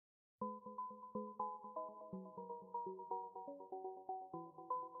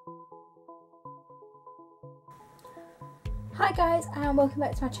Hi guys, and welcome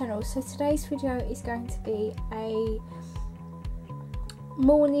back to my channel. So today's video is going to be a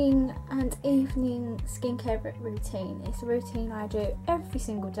morning and evening skincare routine. It's a routine I do every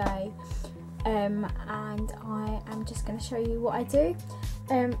single day, and I am just going to show you what I do.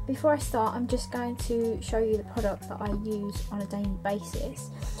 Before I start, I'm just going to show you the product that I use on a daily basis.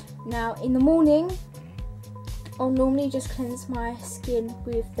 Now in the morning, I'll normally just cleanse my skin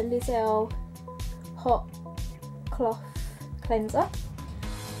with the Lizel hot cloth cleanser,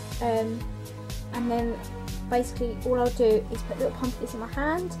 and then basically all I'll do is put little pumpkins in my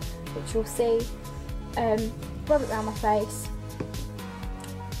hand, which you'll see, rub it around my face,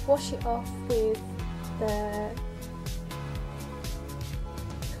 wash it off with the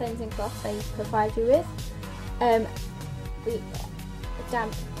cleansing cloth they provide you with, the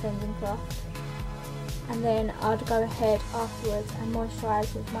damp cleansing cloth, and then I'd go ahead afterwards and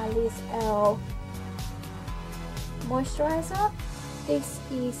moisturise with my Lizel moisturiser. This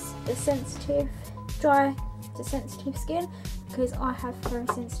is the sensitive, dry to sensitive skin, because I have very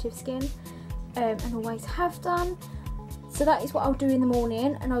sensitive skin, and always have done. So that is what I'll do in the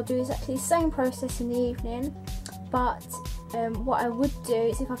morning, and I'll do exactly the same process in the evening. But what I would do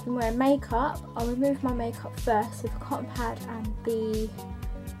is, if I've been wearing makeup, I'll remove my makeup first with a cotton pad and the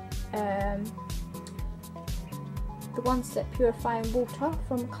One Step Purifying Water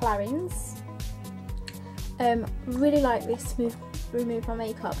from Clarins. Really like this to remove my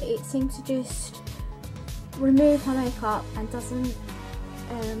makeup. It seems to just remove my makeup and doesn't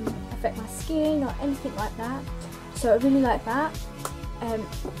affect my skin or anything like that, so I really like that.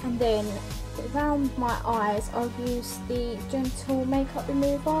 And then around my eyes, I'll use the Gentle Makeup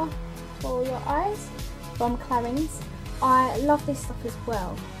Remover for your eyes from Clarins. I love this stuff as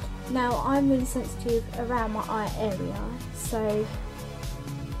well. Now I'm really sensitive around my eye area, so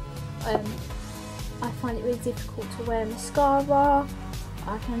I find it really difficult to wear mascara.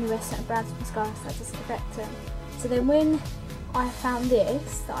 I can only wear certain brands of mascara, so that doesn't affect them. So then when I found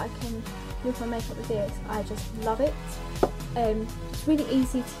this, that I can remove my makeup with this, I just love it. It's really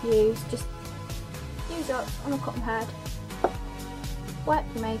easy to use. Just use up on a cotton pad, wipe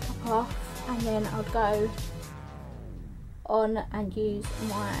your makeup off, and then I'll go on and use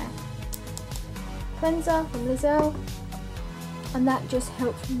my cleanser from Lizel, and that just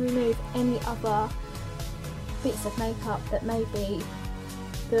helps remove any other bits of makeup that maybe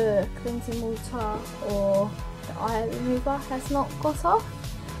the cleansing water or the eye remover has not got off.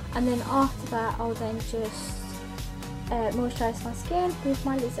 And then after that, I'll then just moisturise my skin with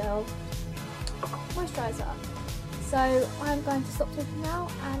my Lizel moisturiser. So I'm going to stop talking now,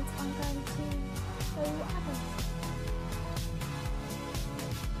 and I'm going to show you what happens.